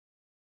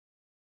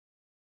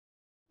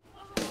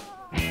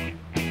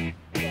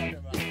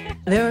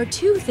There are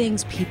two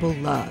things people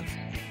love: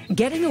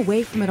 getting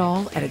away from it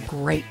all at a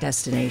great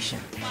destination,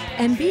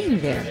 and being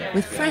there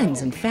with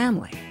friends and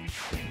family.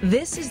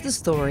 This is the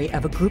story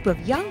of a group of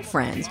young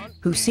friends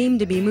who seem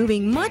to be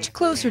moving much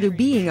closer to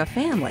being a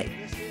family.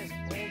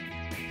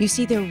 You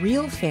see, their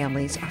real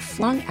families are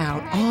flung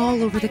out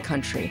all over the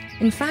country,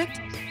 in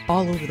fact,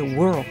 all over the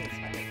world.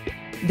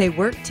 They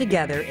work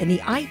together in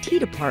the IT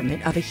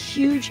department of a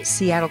huge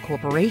Seattle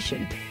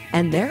corporation,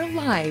 and their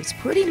lives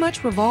pretty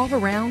much revolve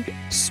around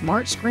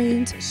smart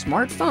screens,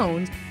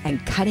 smartphones,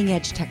 and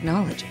cutting-edge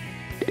technology.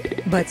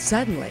 But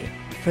suddenly,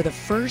 for the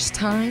first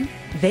time,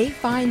 they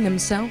find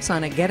themselves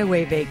on a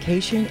getaway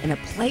vacation in a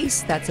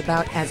place that's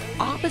about as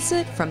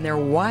opposite from their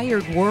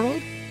wired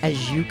world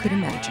as you could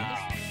imagine.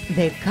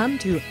 They've come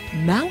to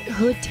Mount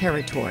Hood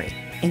territory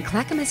in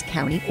Clackamas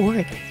County,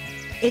 Oregon.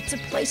 It's a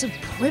place of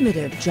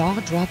primitive,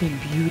 jaw-dropping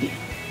beauty,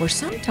 where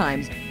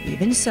sometimes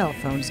even cell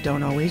phones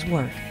don't always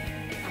work.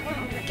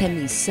 Can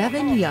these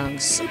 7 young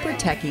super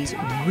techies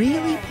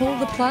really pull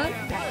the plug?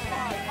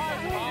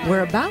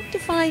 We're about to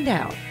find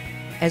out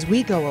as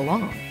we go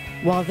along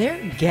while they're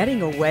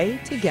getting away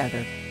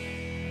together.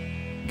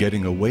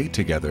 Getting away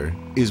together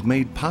is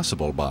made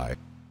possible by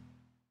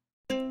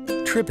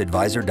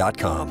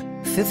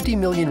TripAdvisor.com. 50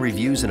 million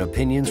reviews and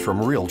opinions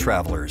from real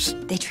travelers.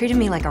 They treated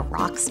me like a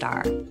rock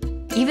star.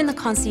 Even the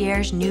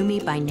concierge knew me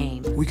by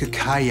name. We could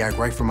kayak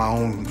right from our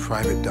own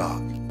private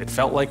dock. It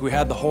felt like we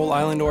had the whole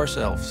island to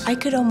ourselves. I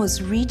could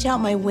almost reach out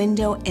my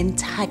window and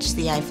touch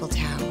the Eiffel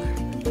Tower.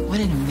 What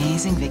an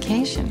amazing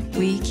vacation.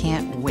 We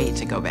can't wait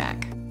to go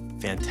back.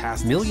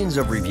 Fantastic. Millions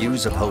of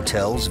reviews of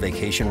hotels,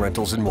 vacation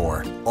rentals, and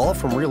more. All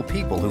from real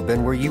people who've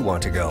been where you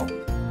want to go.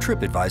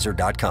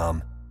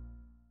 TripAdvisor.com.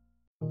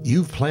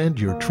 You've planned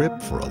your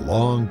trip for a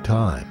long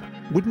time.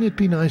 Wouldn't it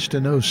be nice to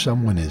know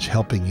someone is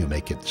helping you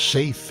make it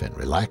safe and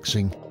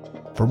relaxing?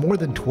 For more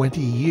than 20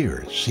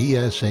 years,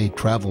 CSA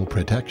Travel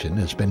Protection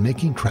has been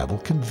making travel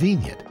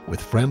convenient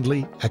with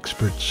friendly,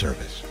 expert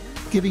service,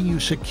 giving you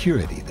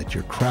security that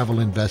your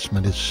travel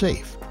investment is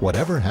safe,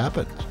 whatever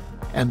happens,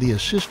 and the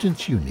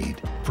assistance you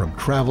need from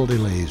travel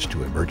delays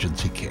to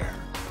emergency care.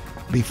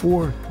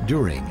 Before,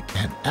 during,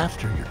 and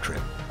after your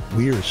trip,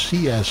 we're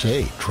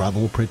CSA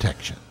Travel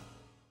Protection.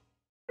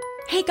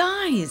 Hey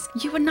guys,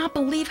 you would not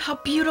believe how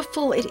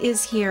beautiful it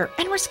is here,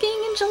 and we're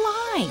skiing in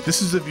July.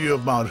 This is the view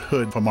of Mount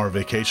Hood from our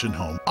vacation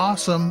home.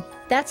 Awesome.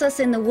 That's us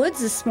in the woods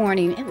this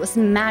morning. It was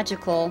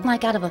magical,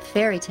 like out of a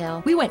fairy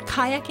tale. We went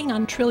kayaking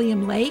on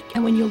Trillium Lake,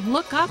 and when you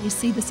look up, you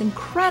see this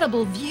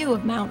incredible view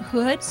of Mount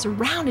Hood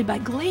surrounded by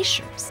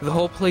glaciers. The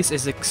whole place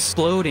is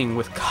exploding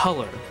with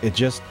color. It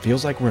just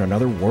feels like we're in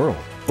another world.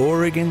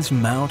 Oregon's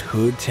Mount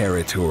Hood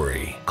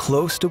territory,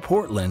 close to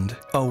Portland,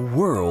 a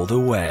world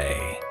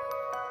away.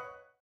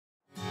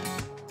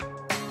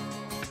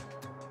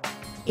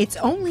 It's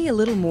only a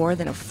little more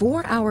than a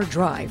 4-hour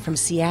drive from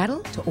Seattle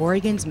to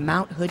Oregon's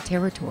Mount Hood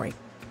territory.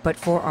 But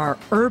for our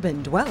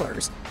urban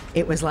dwellers,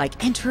 it was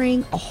like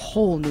entering a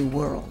whole new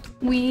world.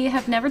 We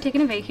have never taken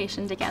a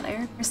vacation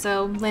together.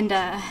 So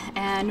Linda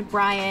and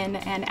Brian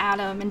and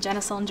Adam and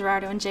Genesel and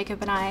Gerardo and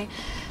Jacob and I,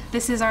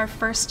 this is our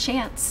first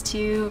chance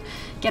to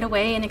get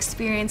away and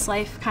experience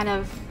life kind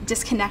of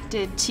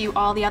disconnected to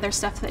all the other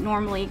stuff that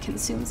normally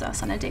consumes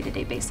us on a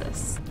day-to-day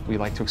basis. We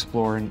like to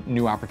explore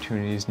new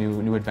opportunities,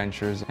 new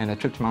adventures, and a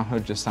trip to Mount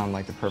Hood just sounded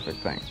like the perfect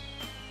thing.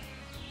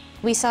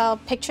 We saw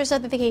pictures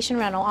of the vacation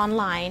rental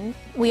online.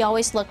 We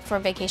always look for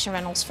vacation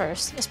rentals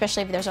first,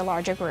 especially if there's a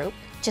larger group,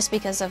 just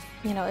because of,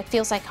 it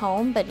feels like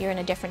home, but you're in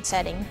a different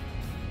setting.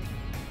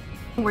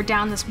 We're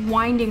down this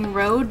winding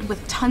road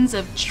with tons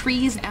of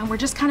trees, and we're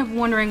just kind of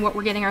wondering what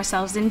we're getting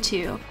ourselves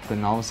into.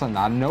 Then all of a sudden,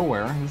 out of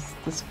nowhere,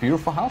 this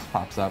beautiful house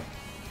pops up.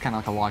 Kind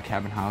of like a log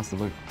cabin house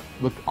that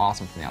looked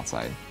awesome from the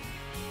outside.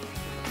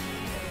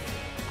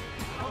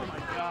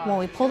 When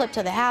we pulled up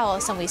to the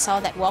house and we saw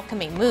that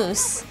welcoming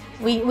moose,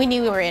 we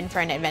knew we were in for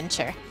an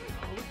adventure.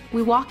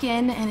 We walk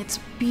in and it's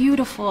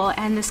beautiful,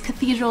 and this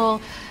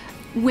cathedral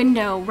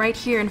window right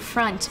here in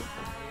front.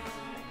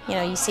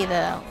 You see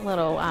the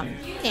little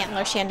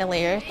antler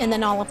chandelier and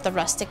then all of the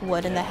rustic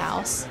wood in the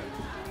house.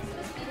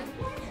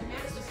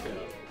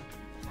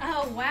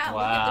 Oh wow,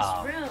 look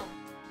at this room.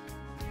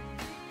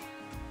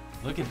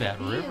 Look at that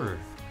river.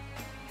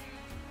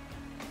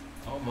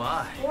 Oh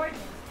my. Gorgeous.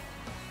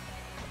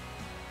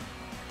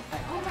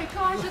 Oh my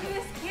gosh, look at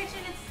this kitchen,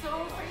 it's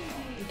so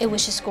crazy. It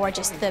was just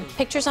gorgeous. The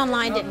pictures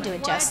online didn't do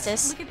it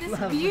justice. Look at this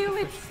view,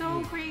 it's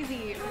so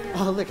crazy.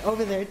 Oh, look,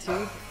 over there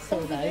too. So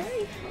nice.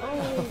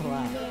 Oh,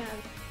 wow. Man.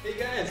 Hey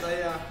guys,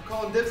 I'm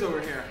calling dibs over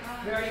here.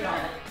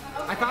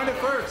 I found it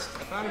first.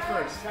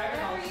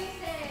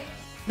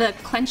 The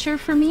clincher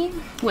for me,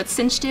 what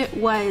cinched it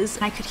was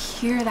I could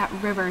hear that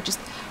river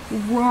just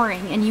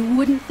roaring, and you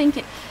wouldn't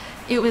think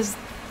it was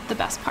the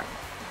best part.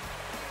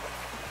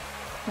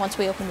 Once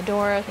we opened the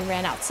door, we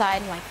ran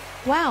outside and like,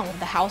 wow,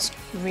 the house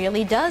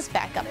really does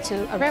back up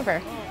to a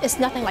river. It's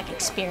nothing like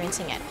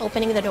experiencing it.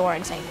 Opening the door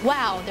and saying,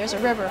 wow, there's a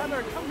river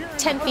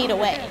 10 feet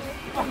away.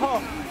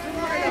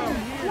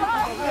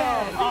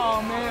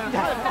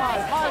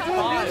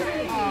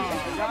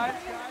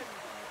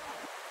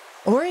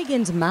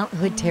 Oregon's Mount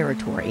Hood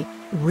territory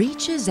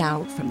reaches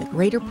out from the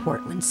greater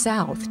Portland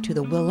south to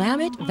the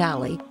Willamette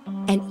Valley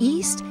and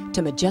east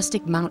to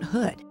majestic Mount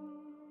Hood.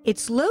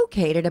 It's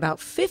located about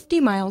 50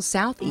 miles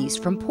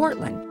southeast from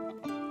Portland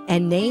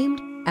and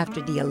named after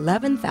the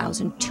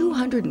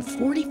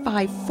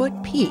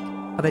 11,245-foot peak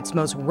of its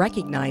most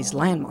recognized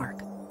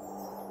landmark.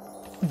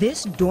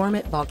 This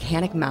dormant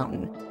volcanic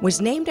mountain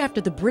was named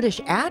after the British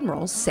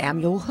Admiral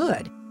Samuel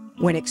Hood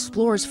when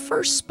explorers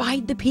first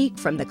spied the peak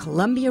from the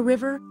Columbia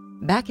River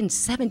back in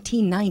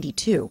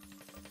 1792.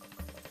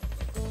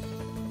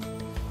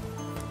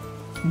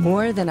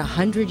 More than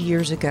 100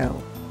 years ago,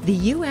 the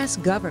U.S.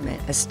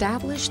 government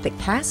established the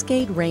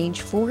Cascade Range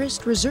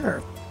Forest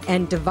Reserve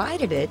and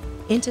divided it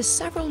into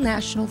several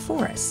national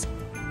forests.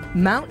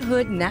 Mount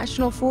Hood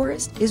National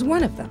Forest is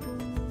one of them,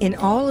 in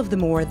all of the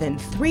more than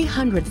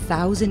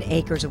 300,000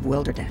 acres of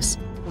wilderness.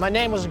 My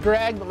name was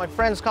Greg, but my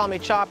friends call me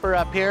Chopper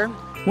up here.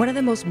 One of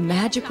the most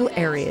magical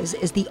areas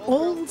is the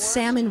Old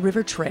Salmon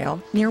River Trail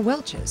near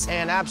Welch's.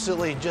 And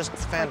absolutely just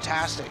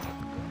fantastic.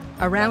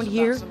 Around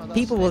here,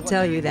 people will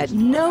tell you that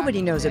nobody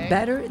knows it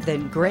better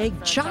than Greg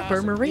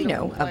Chopper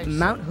Marino of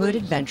Mount Hood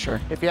Adventure.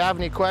 If you have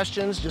any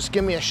questions, just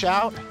give me a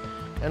shout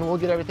and we'll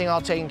get everything all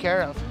taken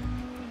care of.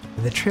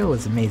 The trail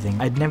was amazing.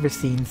 I'd never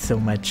seen so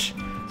much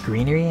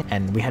greenery,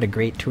 and we had a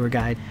great tour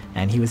guide,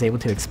 and he was able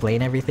to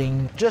explain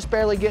everything. Just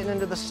barely getting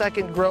into the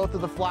second growth of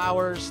the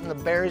flowers, and the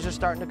berries are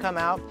starting to come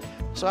out.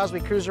 So as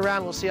we cruise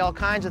around, we'll see all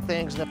kinds of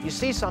things. And if you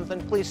see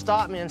something, please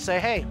stop me and say,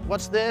 hey,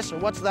 what's this or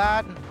what's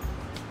that?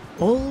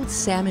 Old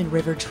Salmon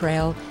River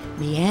Trail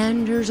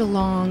meanders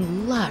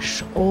along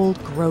lush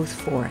old growth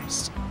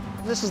forest.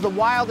 This is the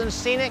wild and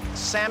scenic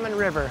Salmon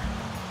River.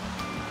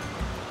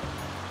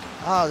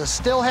 Oh, the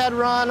Stillhead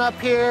Run up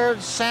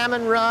here,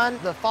 Salmon Run,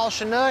 the Fall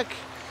Chinook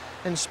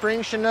and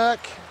Spring Chinook.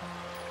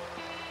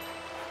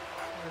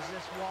 There's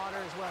this water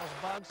as well as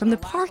bugs. From the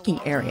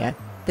parking area,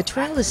 the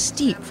trail is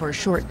steep for a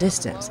short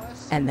distance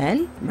and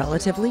then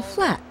relatively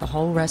flat the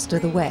whole rest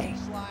of the way.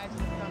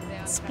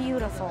 It's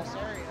beautiful.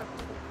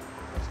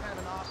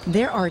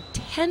 There are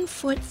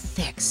 10-foot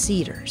thick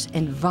cedars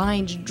and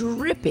vines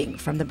dripping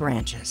from the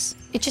branches.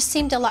 It just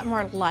seemed a lot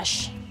more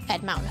lush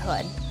at Mount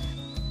Hood.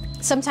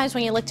 Sometimes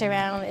when you looked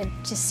around, it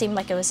just seemed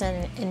like it was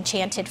an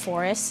enchanted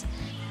forest.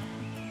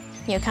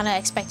 You know, kind of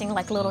expecting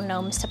like little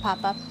gnomes to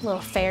pop up, little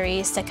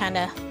fairies to kind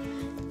of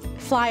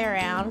fly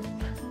around.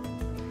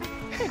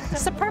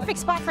 It's the perfect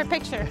spot for a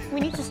picture. We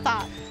need to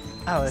stop.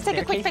 Oh, let's take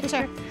a quick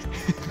picture.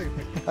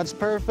 That's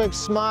perfect.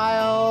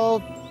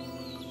 Smile.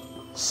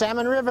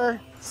 Salmon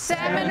River.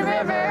 Salmon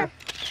River.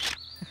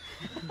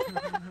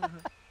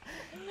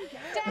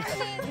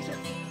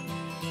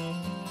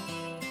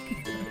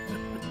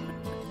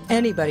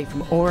 Anybody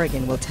from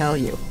Oregon will tell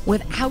you,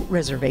 without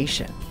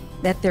reservation,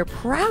 that they're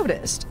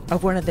proudest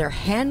of one of their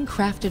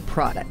handcrafted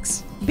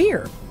products,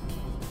 beer.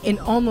 In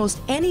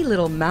almost any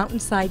little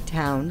mountainside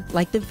town,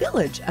 like the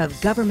village of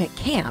Government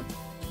Camp,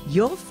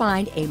 you'll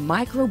find a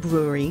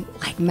microbrewery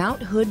like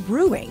Mount Hood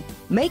Brewing,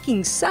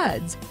 making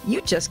suds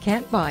you just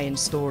can't buy in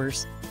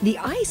stores. The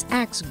Ice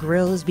Axe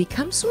Grill has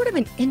become sort of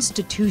an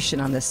institution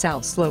on the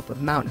south slope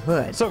of Mount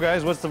Hood. So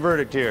guys, what's the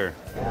verdict here?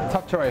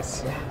 Tough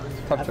choice.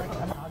 Tough choice.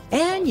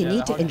 And you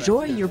need to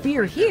enjoy your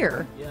beer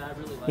here,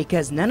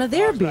 because none of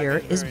their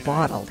beer is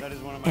bottled,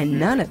 and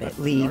none of it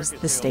leaves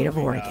the state of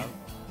Oregon.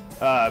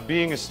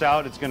 Being a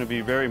stout, it's going to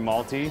be very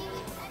malty,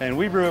 and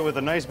we brew it with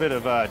a nice bit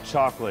of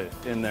chocolate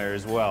in there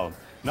as well.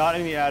 Not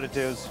any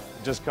additives,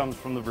 just comes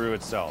from the brew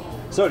itself.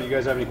 So, do you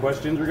guys have any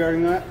questions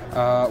regarding that?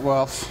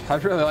 Well,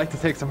 I'd really like to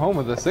take some home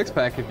with a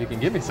six-pack if you can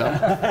give me some.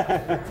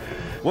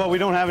 Well, we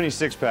don't have any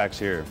six-packs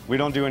here. We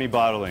don't do any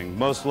bottling.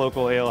 Most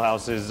local ale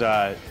houses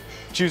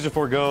choose to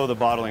forego the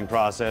bottling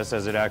process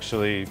as it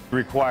actually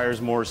requires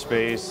more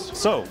space.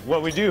 So,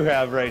 what we do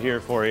have right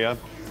here for you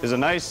is a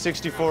nice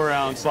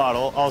 64-ounce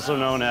bottle, also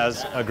known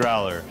as a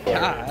growler.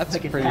 Ah, that's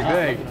pretty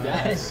big.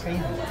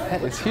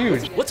 It's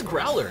huge. What's a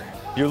growler?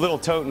 Your little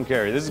tote and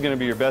carry. This is going to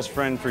be your best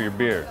friend for your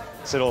beer.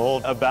 So it'll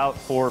hold about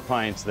 4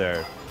 pints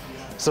there.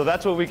 So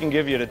that's what we can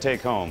give you to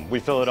take home.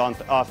 We fill it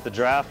off the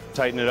draft,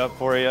 tighten it up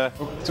for you.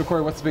 So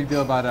Corey, what's the big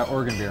deal about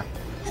Oregon beer?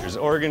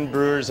 Oregon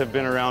brewers have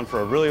been around for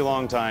a really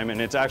long time,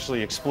 and it's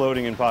actually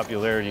exploding in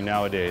popularity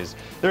nowadays.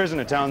 There isn't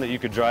a town that you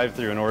could drive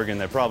through in Oregon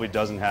that probably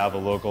doesn't have a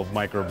local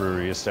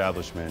microbrewery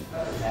establishment.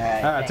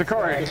 To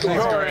Corey.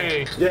 Thanks,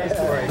 Corey. Yes,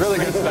 Corey. Really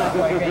good stuff.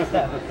 Great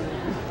stuff.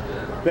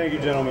 Thank you,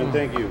 gentlemen.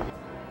 Thank you.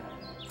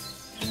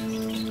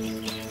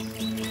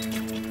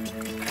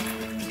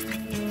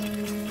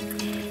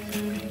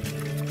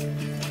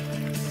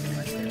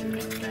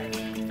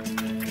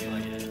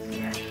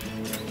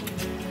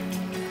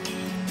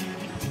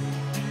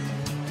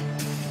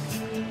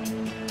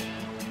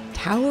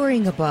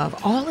 Towering above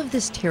all of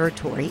this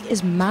territory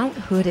is Mount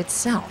Hood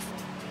itself.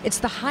 It's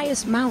the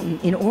highest mountain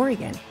in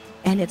Oregon,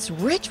 and it's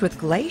rich with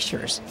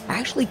glaciers,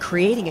 actually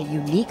creating a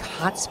unique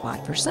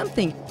hotspot for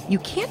something you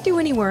can't do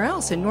anywhere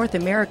else in North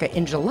America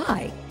in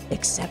July,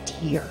 except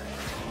here.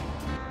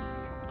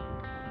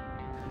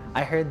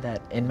 I heard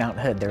that in Mount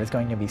Hood there was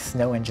going to be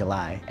snow in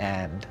July,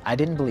 and I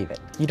didn't believe it.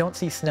 You don't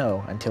see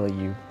snow until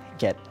you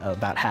get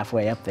about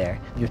halfway up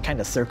there. You're kind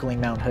of circling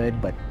Mount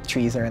Hood, but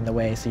trees are in the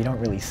way, so you don't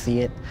really see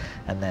it.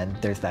 And then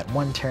there's that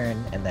one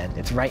turn, and then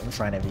it's right in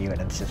front of you, and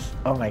it's just,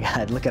 oh my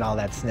God, look at all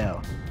that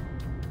snow.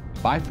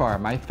 By far,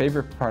 my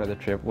favorite part of the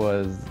trip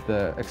was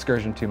the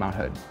excursion to Mount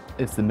Hood.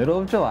 It's the middle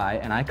of July,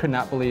 and I could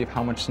not believe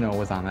how much snow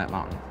was on that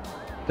mountain.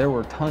 There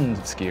were tons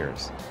of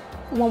skiers.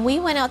 When we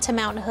went out to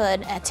Mount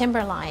Hood at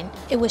Timberline,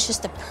 it was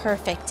just the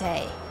perfect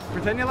day.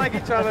 Pretend you like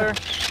each other.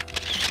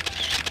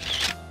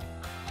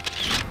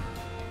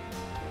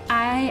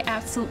 I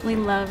absolutely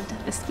loved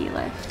the ski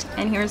lift,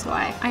 and here's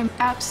why. I'm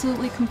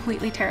absolutely,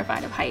 completely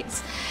terrified of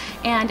heights.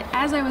 And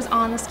as I was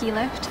on the ski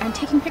lift, I'm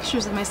taking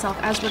pictures of myself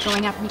as we're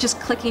going up and just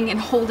clicking and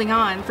holding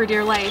on for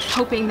dear life,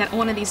 hoping that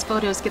one of these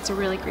photos gets a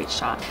really great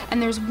shot.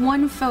 And there's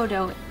one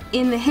photo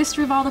in the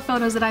history of all the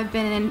photos that I've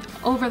been in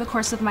over the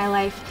course of my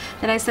life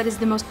that I said is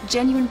the most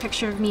genuine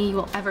picture of me you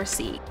will ever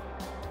see.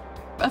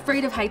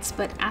 Afraid of heights,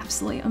 but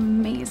absolutely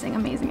amazing,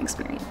 amazing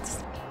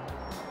experience.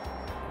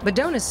 But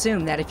don't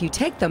assume that if you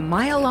take the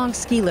mile-long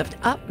ski lift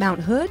up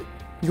Mount Hood,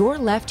 you're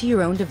left to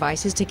your own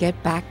devices to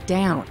get back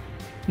down.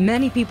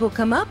 Many people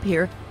come up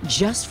here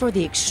just for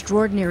the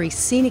extraordinary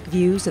scenic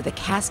views of the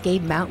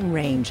Cascade Mountain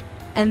Range,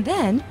 and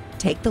then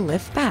take the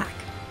lift back.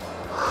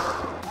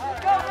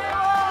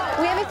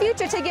 We have a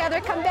future together.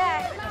 Come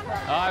back.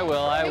 I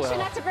will. Make sure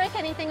not to break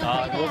anything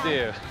on the way Will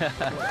do.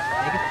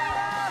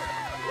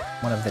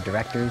 One of the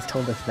directors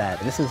told us that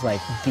this is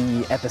like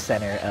the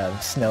epicenter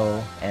of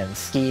snow and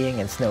skiing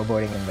and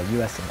snowboarding, and the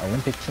U.S. and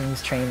Olympic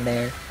teams train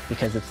there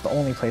because it's the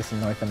only place in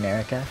North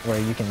America where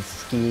you can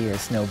ski or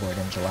snowboard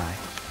in July.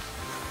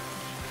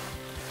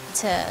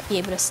 To be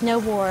able to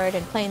snowboard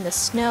and play in the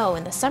snow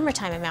in the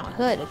summertime at Mount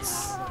Hood,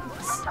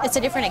 it's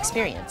a different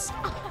experience.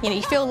 You know,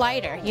 you feel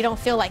lighter. You don't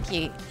feel like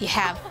you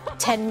have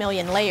 10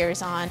 million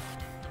layers on.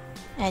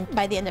 And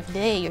by the end of the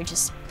day, you're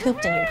just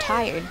pooped and you're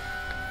tired.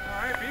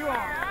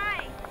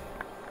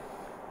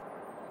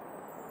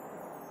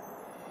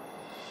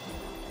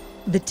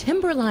 The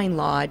Timberline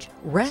Lodge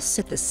rests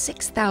at the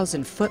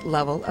 6,000-foot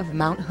level of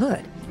Mount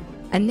Hood.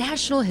 A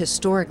National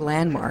Historic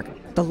Landmark,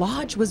 the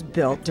lodge was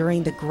built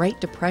during the Great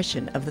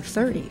Depression of the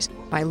 30s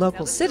by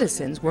local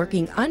citizens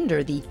working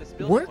under the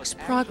Works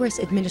Progress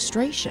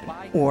Administration,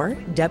 or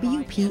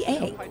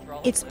WPA.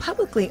 It's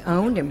publicly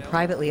owned and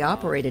privately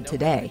operated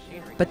today,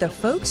 but the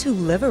folks who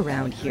live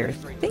around here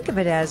think of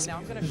it as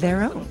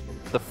their own.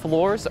 The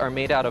floors are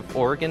made out of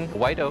Oregon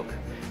white oak.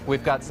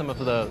 We've got some of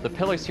the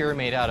pillars here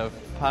made out of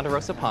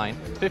ponderosa pine.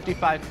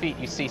 55 feet,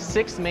 you see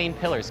 6 main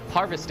pillars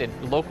harvested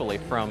locally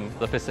from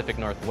the Pacific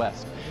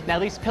Northwest. Now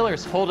these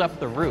pillars hold up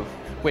the roof,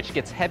 which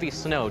gets heavy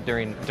snow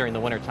during the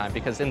wintertime,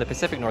 because in the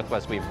Pacific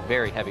Northwest we have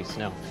very heavy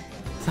snow.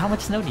 So how much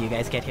snow do you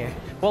guys get here?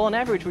 Well, on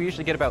average we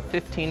usually get about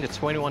 15 to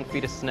 21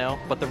 feet of snow,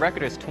 but the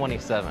record is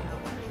 27.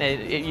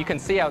 You can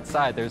see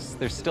outside there's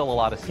still a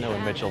lot of snow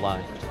in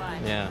mid-July.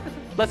 Yeah.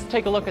 Let's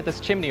take a look at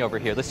this chimney over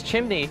here. This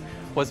chimney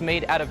was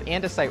made out of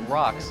andesite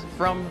rocks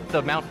from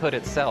the Mount Hood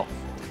itself.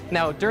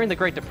 Now, during the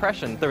Great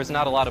Depression, there was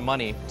not a lot of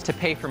money to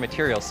pay for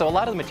materials, so a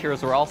lot of the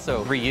materials were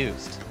also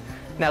reused.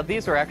 Now,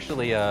 these are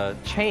actually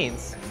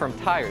chains from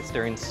tires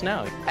during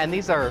snow, and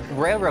these are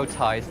railroad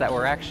ties that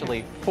were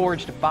actually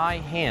forged by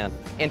hand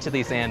into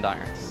these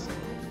andirons.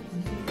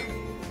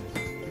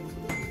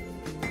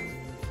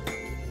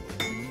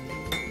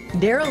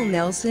 Daryl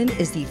Nelson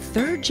is the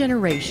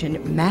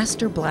third-generation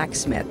master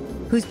blacksmith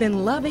who's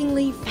been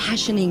lovingly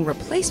fashioning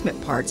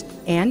replacement parts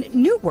and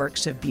new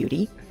works of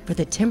beauty for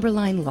the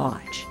Timberline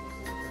Lodge.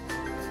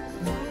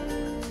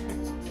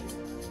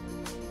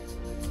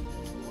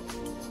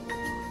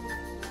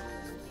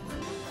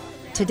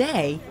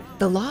 Today,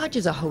 the lodge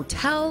is a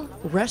hotel,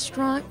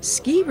 restaurant,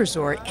 ski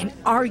resort, and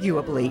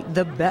arguably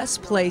the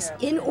best place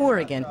in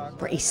Oregon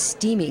for a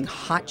steaming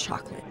hot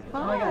chocolate.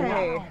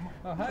 Hi.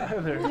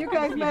 You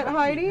guys met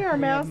Heidi, our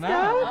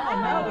mascot?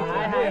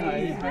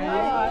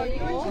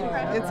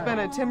 It's been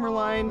a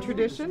Timberline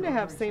tradition to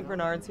have St.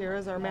 Bernard's here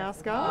as our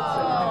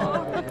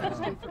mascot.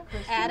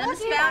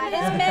 Adam's found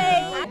his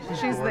mate.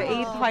 She's the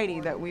 8th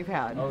Heidi that we've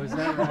had. Oh, is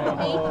that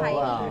right?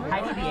 Wow.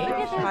 Heidi the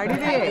 8th? Heidi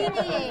the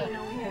 8th.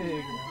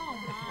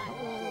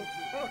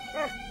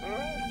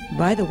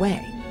 By the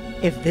way,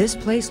 if this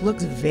place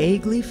looks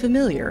vaguely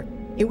familiar,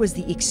 it was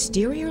the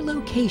exterior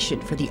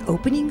location for the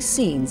opening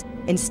scenes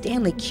in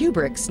Stanley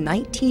Kubrick's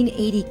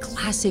 1980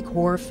 classic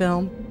horror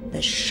film,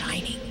 The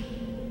Shining.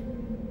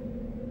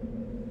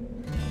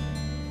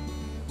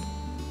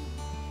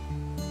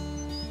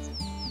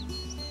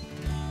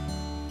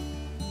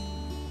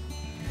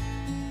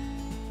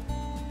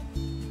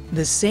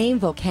 The same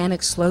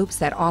volcanic slopes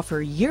that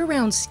offer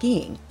year-round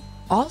skiing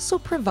also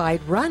provide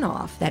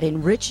runoff that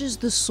enriches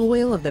the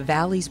soil of the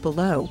valleys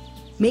below,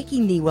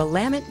 making the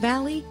Willamette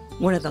Valley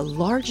one of the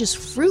largest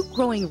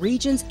fruit-growing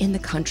regions in the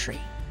country.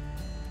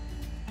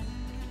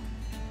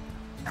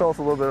 Tell us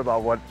a little bit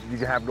about what you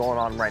have going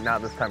on right now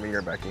this time of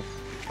year, Becky.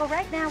 Well,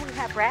 right now we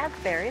have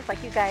raspberries,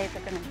 like you guys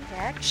are going to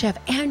check. Chef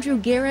Andrew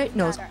Garrett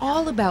knows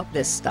all about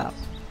this stuff.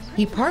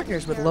 He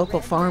partners with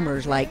local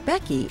farmers like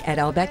Becky at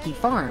Albecky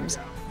Farms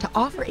to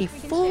offer a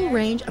full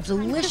range of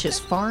delicious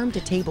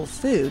farm-to-table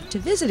food to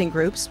visiting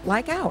groups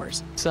like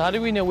ours. So how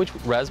do we know which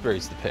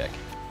raspberries to pick?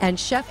 And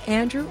Chef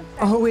Andrew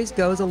always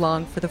goes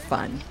along for the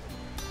fun.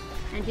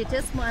 And you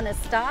just want to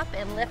stop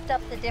and lift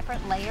up the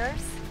different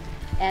layers,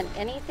 and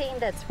anything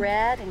that's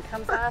red and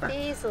comes off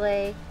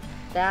easily,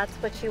 that's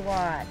what you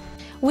want.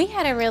 We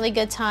had a really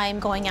good time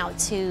going out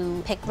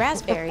to pick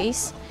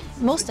raspberries.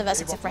 Most of us,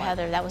 except for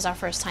Heather, that was our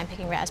first time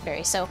picking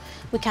raspberries. So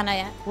we kind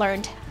of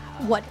learned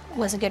what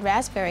was a good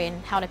raspberry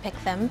and how to pick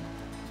them.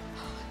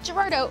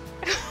 Gerardo!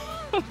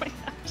 Oh my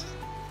gosh.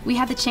 We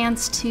had the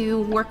chance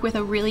to work with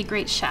a really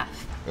great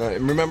chef.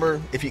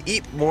 Remember, if you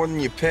eat more than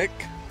you pick,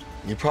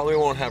 you probably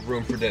won't have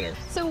room for dinner.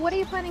 So what are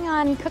you planning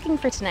on cooking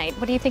for tonight?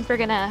 What do you think we're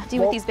gonna do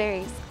with these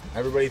berries?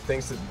 Everybody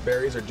thinks that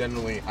berries are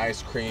generally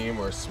ice cream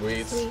or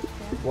sweets.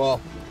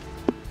 Well,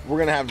 we're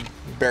gonna have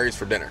berries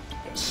for dinner.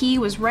 He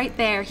was right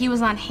there. He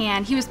was on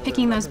hand. He was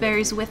picking those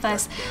berries with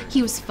us.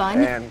 He was fun.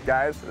 And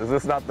guys, is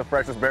this not the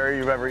freshest berry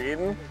you've ever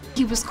eaten?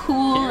 He was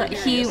cool.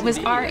 He was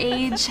our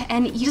age,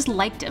 and you just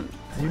liked him.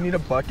 You need a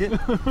bucket?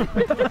 I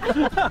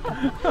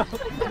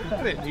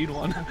didn't need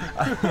one.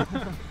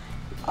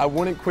 I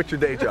wouldn't quit your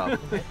day job.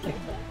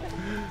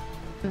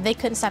 They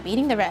couldn't stop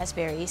eating the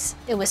raspberries.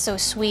 It was so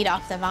sweet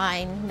off the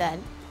vine that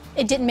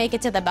it didn't make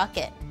it to the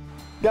bucket.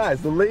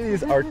 Guys, the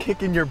ladies are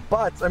kicking your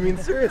butts. I mean,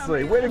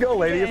 seriously, way to go,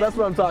 ladies. That's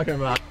what I'm talking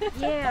about.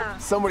 Yeah.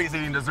 Somebody's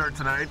eating dessert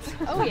tonight.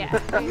 Oh, yeah.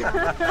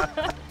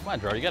 Come on,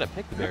 Gerard, you gotta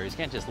pick the berries. You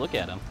can't just look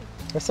at them.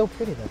 They're so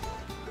pretty, though.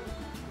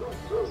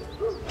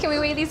 Can we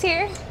weigh these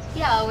here?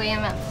 Yeah, I'll weigh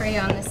them up for you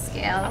on the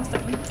scale.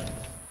 Awesome.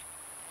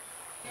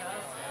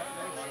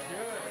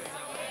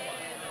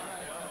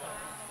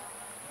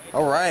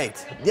 All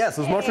right. Yes,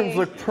 those mushrooms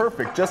look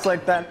perfect, just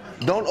like that.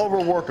 Don't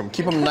overwork them.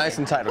 Keep them nice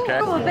and tight, okay?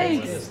 Oh,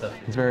 thanks.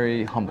 He's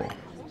very humble,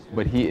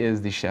 but he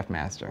is the chef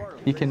master.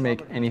 He can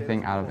make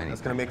anything out of anything.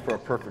 That's gonna make for a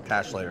perfect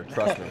hash later,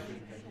 trust me.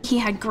 He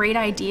had great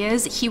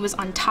ideas. He was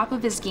on top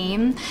of his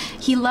game.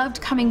 He loved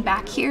coming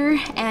back here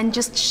and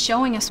just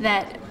showing us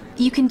that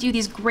you can do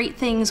these great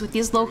things with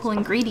these local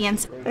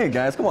ingredients. Hey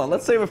guys, come on,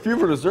 let's save a few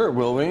for dessert,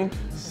 will we?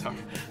 Sorry.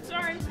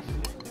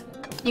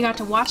 You got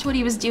to watch what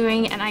he was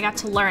doing, and I got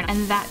to learn,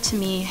 and that to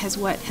me is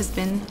what has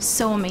been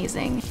so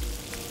amazing.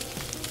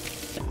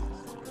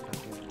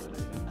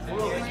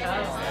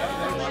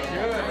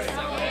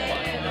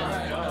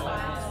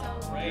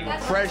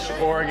 Fresh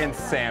Oregon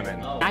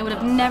salmon. I would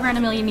have never in a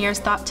million years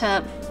thought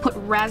to put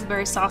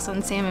raspberry sauce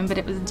on salmon, but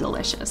it was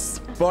delicious.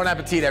 Bon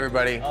appetit,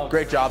 everybody.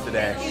 Great job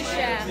today.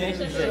 Thank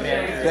you,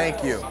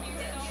 Thank you.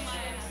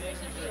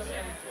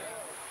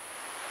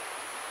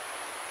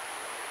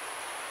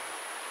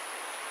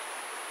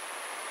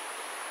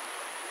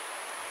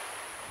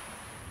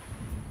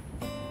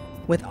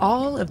 With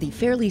all of the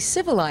fairly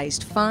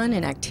civilized fun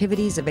and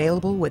activities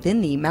available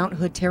within the Mount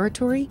Hood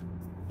territory,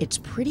 it's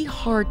pretty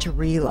hard to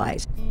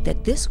realize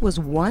that this was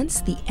once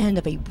the end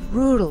of a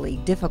brutally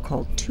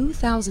difficult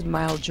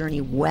 2,000-mile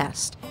journey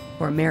west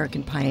for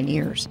American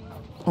pioneers.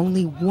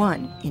 Only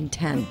 1 in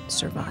 10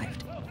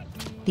 survived.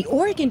 The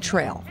Oregon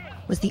Trail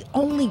was the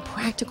only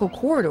practical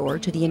corridor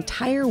to the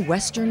entire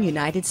western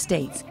United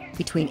States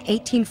between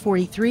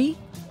 1843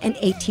 and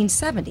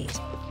 1870s.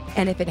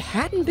 And if it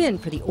hadn't been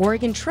for the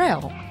Oregon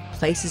Trail,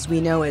 places we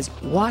know as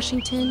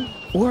Washington,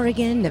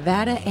 Oregon,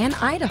 Nevada, and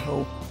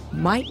Idaho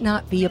might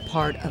not be a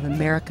part of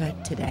America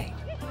today.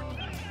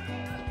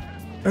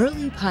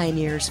 Early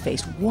pioneers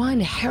faced one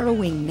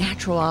harrowing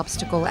natural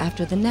obstacle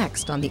after the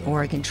next on the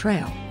Oregon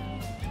Trail.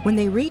 When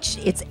they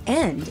reached its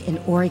end in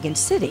Oregon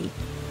City,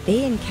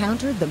 they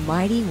encountered the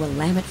mighty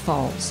Willamette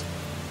Falls.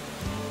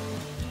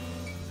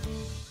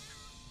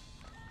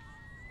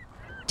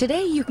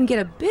 Today you can get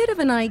a bit of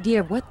an idea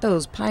of what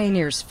those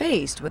pioneers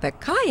faced with a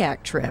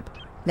kayak trip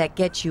that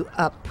gets you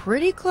up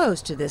pretty close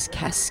to this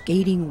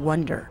cascading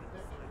wonder.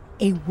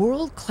 A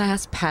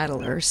world-class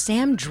paddler,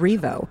 Sam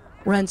Drivo,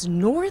 runs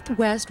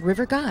Northwest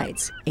River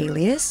Guides,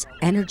 alias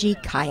Energy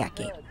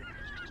Kayaking.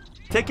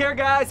 Take care,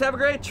 guys. Have a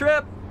great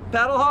trip.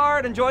 Paddle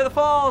hard. Enjoy the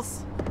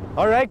falls.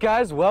 All right,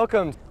 guys,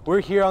 welcome.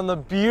 We're here on the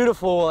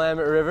beautiful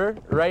Willamette River,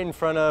 right in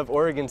front of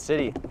Oregon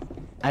City.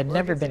 I'd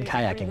never been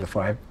kayaking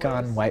before. I've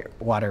gone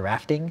whitewater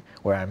rafting,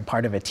 where I'm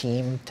part of a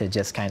team to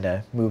just kind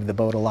of move the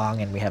boat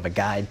along and we have a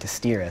guide to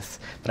steer us,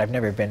 but I've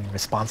never been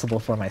responsible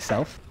for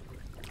myself.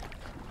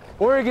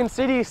 Oregon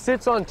City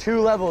sits on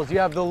 2 levels. You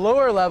have the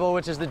lower level,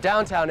 which is the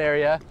downtown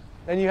area,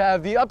 and you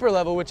have the upper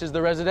level, which is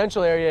the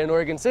residential area in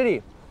Oregon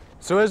City.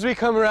 So as we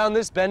come around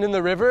this bend in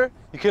the river,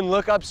 you can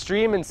look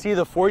upstream and see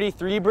the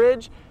 43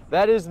 bridge.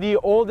 That is the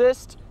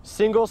oldest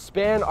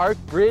single-span arch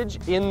bridge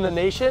in the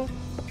nation.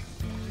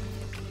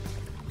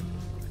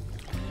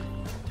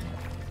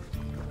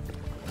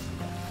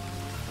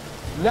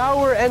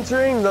 Now we're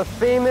entering the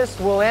famous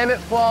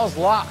Willamette Falls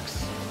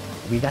locks.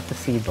 We got to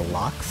see the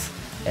locks,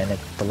 and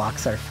the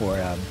locks are for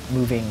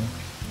moving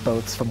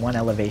boats from one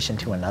elevation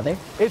to another.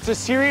 It's a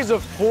series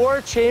of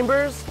 4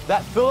 chambers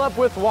that fill up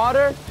with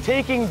water,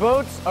 taking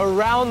boats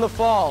around the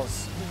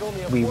falls.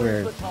 We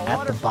were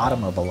at the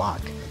bottom of a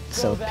lock,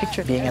 So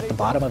picture being at the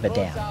bottom of a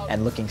dam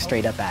and looking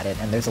straight up at it,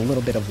 and there's a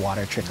little bit of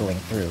water trickling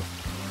through.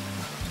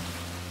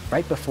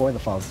 Right before the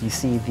falls, you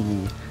see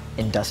the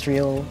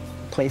industrial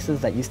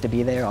places that used to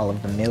be there, all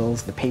of the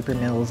mills, the paper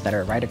mills that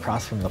are right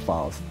across from the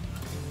falls.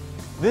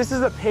 This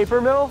is a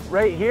paper mill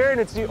right here, and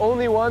it's the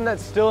only one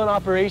that's still in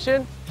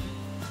operation.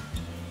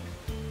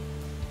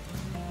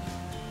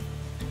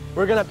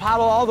 We're gonna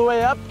paddle all the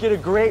way up, get a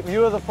great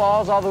view of the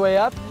falls all the way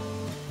up.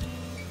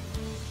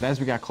 As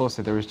we got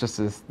closer, there was just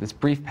this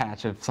brief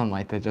patch of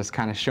sunlight that just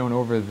kind of shone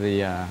over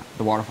the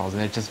waterfalls,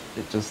 and it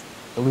just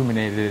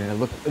illuminated it,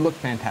 and it looked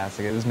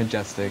fantastic. It was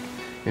majestic,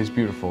 it was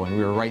beautiful, and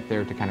we were right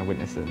there to kind of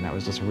witness it, and that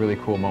was just a really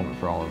cool moment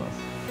for all of us.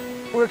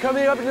 We're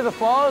coming up into the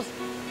falls.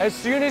 As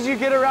soon as you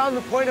get around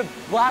the point of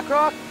Black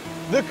Rock,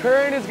 the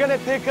current is gonna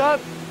pick up,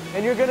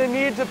 and you're gonna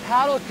need to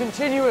paddle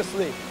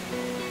continuously.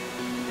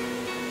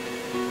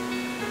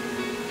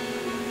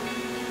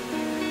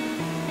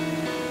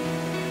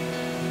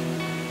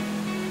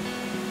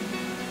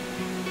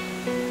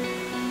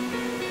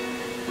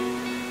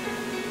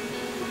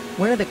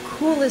 One of the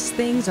coolest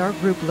things our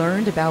group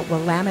learned about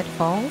Willamette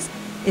Falls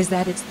is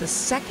that it's the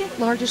second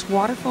largest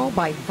waterfall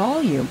by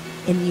volume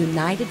in the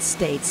United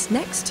States,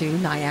 next to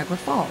Niagara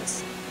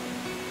Falls.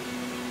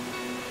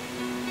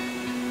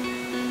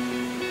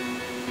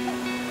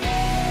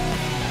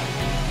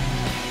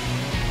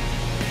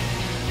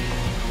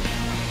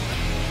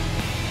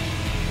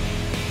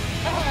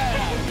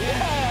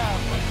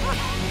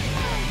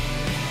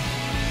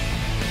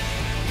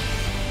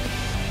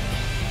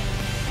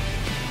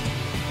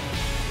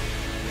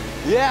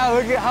 Yeah,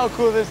 look at how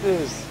cool this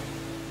is.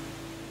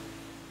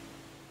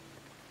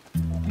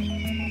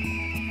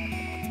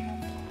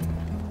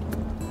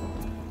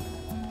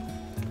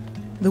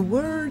 The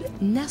word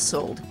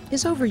nestled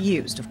is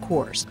overused, of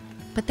course,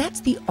 but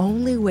that's the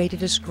only way to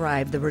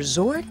describe the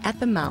resort at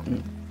the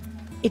mountain.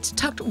 It's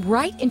tucked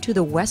right into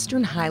the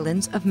western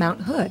highlands of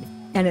Mount Hood,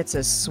 and it's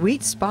a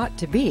sweet spot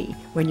to be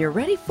when you're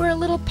ready for a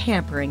little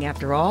pampering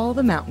after all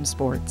the mountain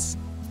sports.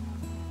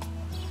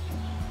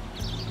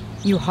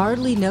 You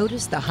hardly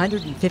notice the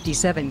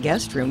 157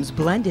 guest rooms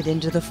blended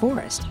into the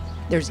forest.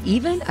 There's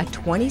even a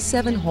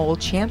 27-hole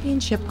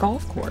championship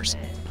golf course.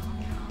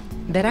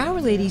 But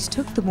our ladies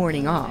took the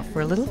morning off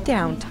for a little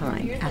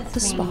downtime at the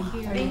spa.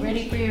 Are you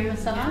ready for your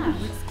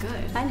massage? Looks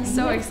good. I'm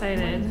so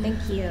excited.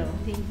 Thank you.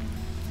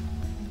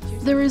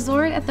 The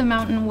resort at the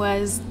mountain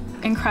was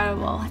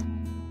incredible.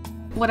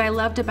 What I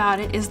loved about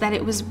it is that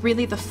it was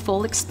really the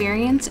full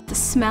experience. The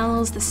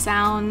smells, the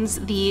sounds,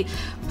 the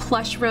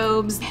plush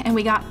robes, and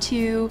we got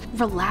to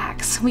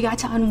relax. We got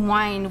to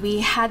unwind.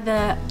 We had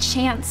the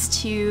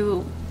chance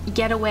to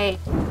get away.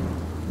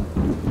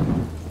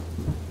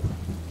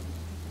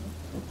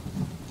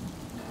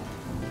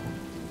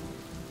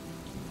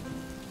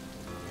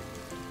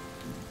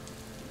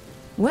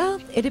 Well,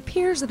 it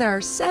appears that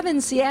our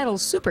 7 Seattle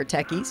super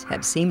techies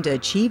have seemed to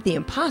achieve the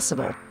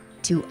impossible,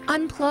 to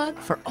unplug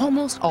for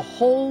almost a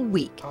whole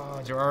week.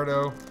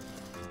 Gerardo.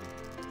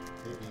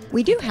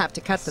 We do have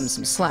to cut them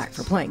some slack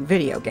for playing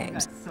video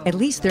games. At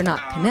least they're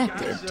not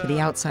connected to the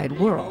outside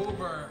world.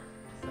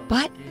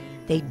 But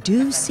they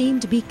do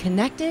seem to be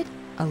connected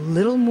a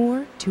little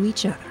more to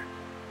each other.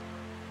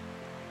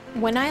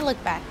 When I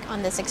look back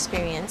on this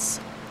experience,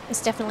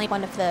 it's definitely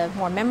one of the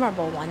more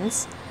memorable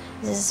ones.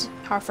 This is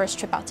our first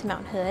trip out to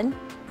Mount Hood.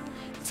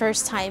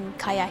 First time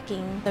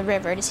kayaking the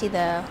river to see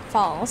the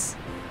falls.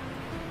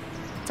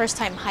 First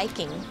time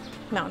hiking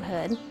Mount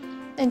Hood.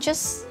 And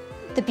just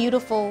the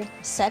beautiful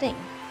setting.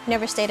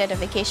 Never stayed at a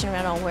vacation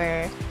rental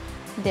where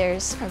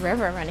there's a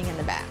river running in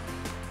the back.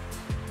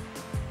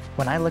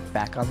 When I look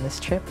back on this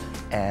trip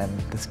and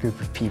this group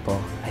of people,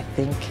 I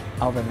think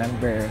I'll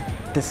remember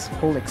this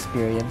whole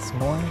experience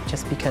more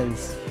just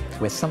because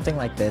with something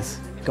like this,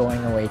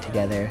 going away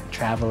together,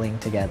 traveling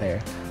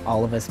together,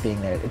 all of us being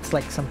there, it's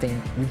like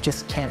something you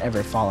just can't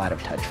ever fall out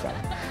of touch from.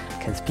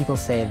 Because people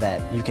say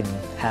that you can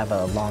have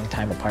a long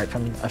time apart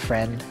from a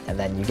friend and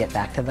then you get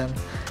back to them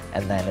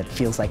and then it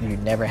feels like you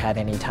never had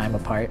any time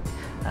apart.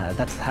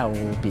 That's how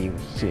we'll be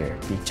here,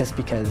 just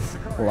because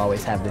we'll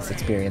always have this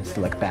experience to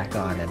look back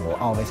on and we'll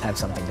always have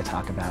something to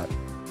talk about.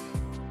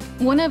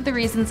 One of the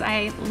reasons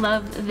I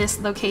love this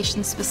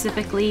location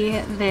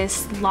specifically,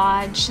 this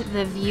lodge,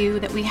 the view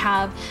that we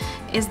have,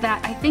 is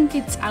that I think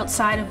it's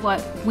outside of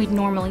what we'd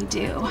normally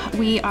do.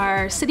 We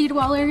are city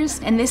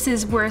dwellers, and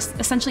we're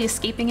essentially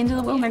escaping into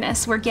the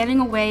wilderness. We're getting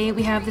away.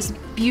 We have this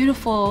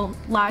beautiful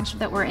lodge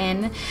that we're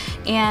in,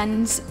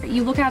 and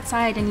you look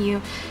outside and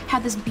you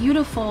have this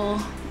beautiful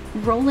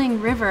rolling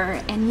river,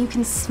 and you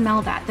can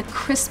smell that, the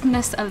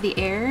crispness of the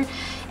air.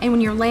 And when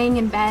you're laying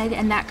in bed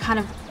and that kind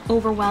of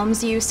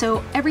overwhelms you.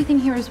 So everything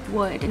here is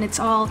wood and it's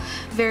all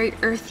very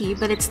earthy,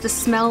 but it's the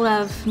smell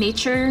of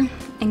nature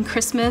and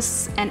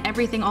Christmas and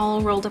everything all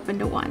rolled up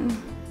into one.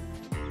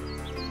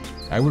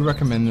 I would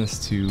recommend this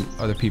to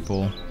other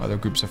people, other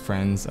groups of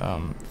friends,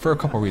 for a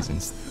couple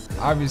reasons.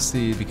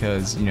 Obviously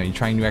because you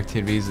try new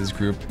activities as a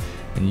group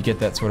and you get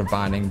that sort of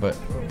bonding, but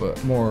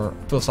more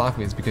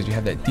philosophically it's because you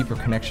have that deeper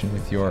connection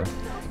with your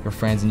your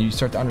friends, and you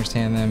start to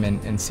understand them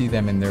and see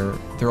them in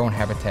their own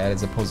habitat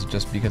as opposed to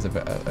just because of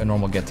a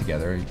normal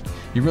get-together.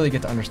 You really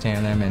get to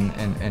understand them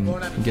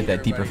and get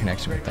that deeper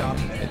connection with them,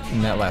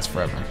 and that lasts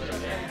forever.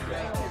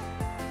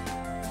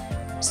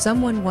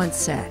 Someone once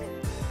said,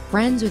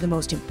 friends are the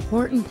most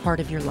important part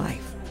of your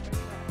life.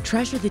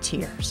 Treasure the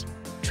tears,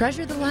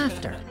 treasure the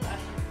laughter,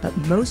 but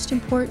most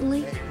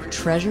importantly,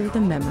 treasure the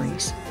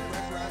memories.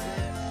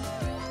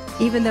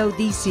 Even though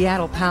these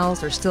Seattle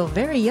pals are still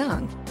very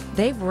young,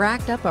 they've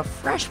racked up a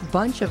fresh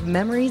bunch of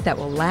memories that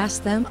will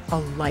last them a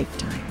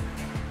lifetime.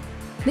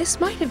 This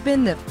might have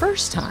been the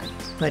first time,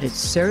 but it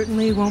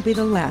certainly won't be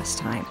the last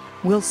time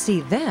we'll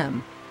see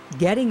them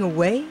getting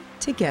away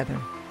together.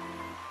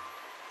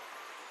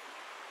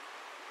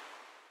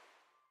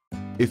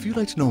 If you'd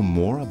like to know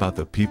more about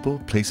the people,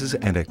 places,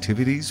 and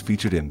activities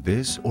featured in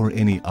this or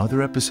any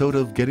other episode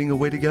of Getting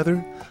Away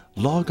Together,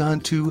 log on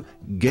to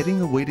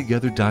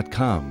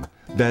gettingawaytogether.com.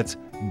 That's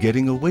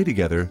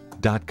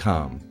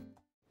gettingawaytogether.com.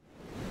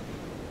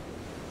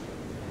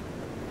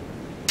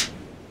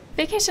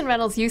 Vacation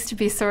rentals used to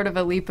be sort of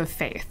a leap of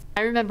faith.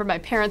 I remember my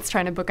parents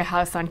trying to book a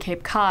house on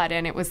Cape Cod,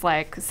 and it was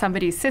like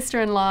somebody's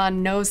sister-in-law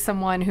knows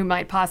someone who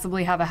might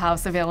possibly have a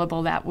house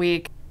available that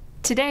week.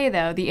 Today,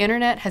 though, the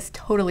internet has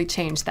totally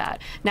changed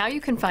that. Now you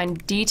can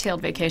find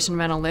detailed vacation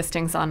rental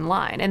listings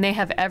online, and they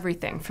have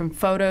everything from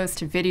photos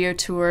to video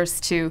tours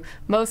to,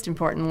 most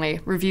importantly,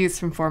 reviews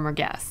from former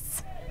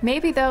guests.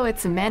 Maybe, though,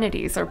 it's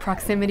amenities or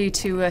proximity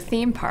to a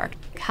theme park.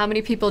 How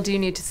many people do you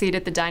need to seat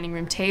at the dining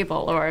room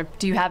table, or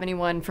do you have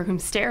anyone for whom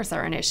stairs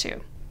are an issue?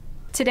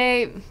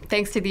 Today,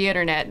 thanks to the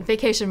internet,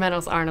 vacation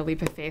rentals aren't a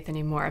leap of faith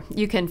anymore.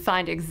 You can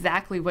find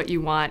exactly what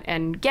you want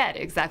and get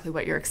exactly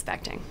what you're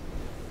expecting.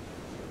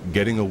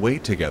 Getting Away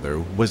Together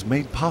was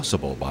made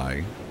possible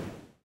by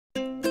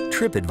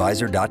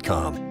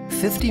TripAdvisor.com.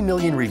 50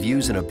 million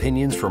reviews and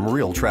opinions from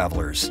real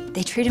travelers.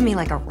 They treated me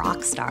like a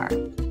rock star.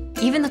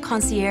 Even the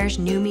concierge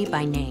knew me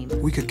by name.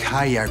 We could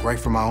kayak right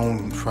from our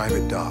own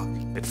private dock.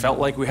 It felt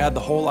like we had the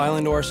whole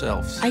island to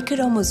ourselves. I could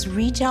almost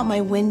reach out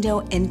my window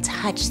and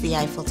touch the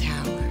Eiffel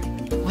Tower.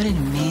 What an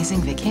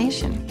amazing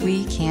vacation.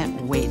 We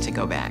can't wait to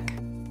go back.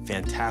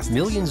 Fantastic.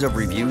 Millions of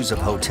reviews of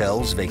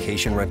hotels,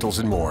 vacation rentals,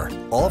 and more.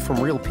 All from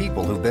real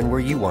people who've been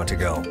where you want to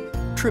go.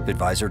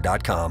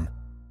 TripAdvisor.com.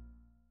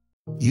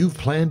 You've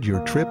planned your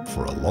trip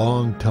for a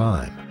long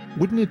time.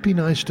 Wouldn't it be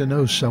nice to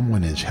know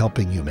someone is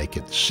helping you make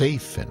it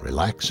safe and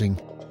relaxing?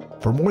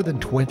 For more than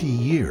 20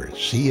 years,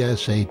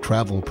 CSA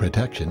Travel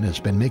Protection has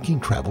been making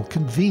travel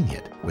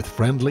convenient with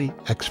friendly,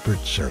 expert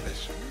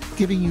service,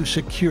 giving you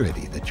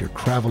security that your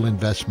travel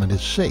investment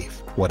is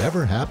safe,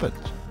 whatever happens,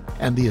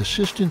 and the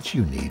assistance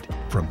you need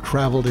from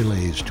travel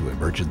delays to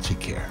emergency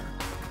care.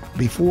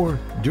 Before,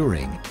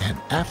 during, and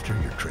after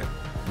your trip,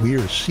 we're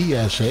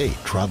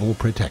CSA Travel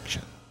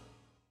Protection.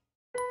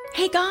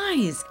 Hey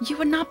guys, you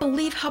would not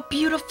believe how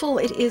beautiful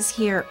it is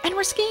here, and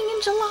we're skiing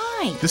in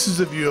July. This is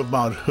the view of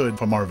Mount Hood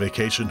from our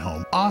vacation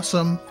home.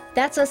 Awesome.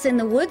 That's us in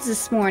the woods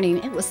this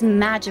morning. It was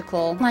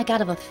magical, like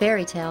out of a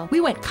fairy tale. We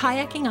went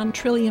kayaking on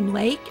Trillium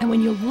Lake, and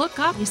when you look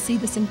up, you see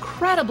this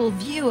incredible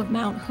view of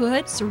Mount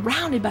Hood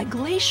surrounded by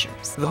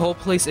glaciers. The whole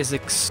place is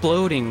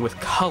exploding with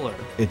color.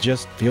 It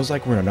just feels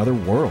like we're in another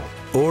world.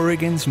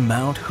 Oregon's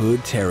Mount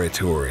Hood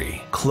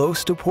territory,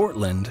 close to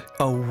Portland,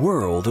 a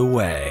world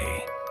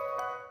away.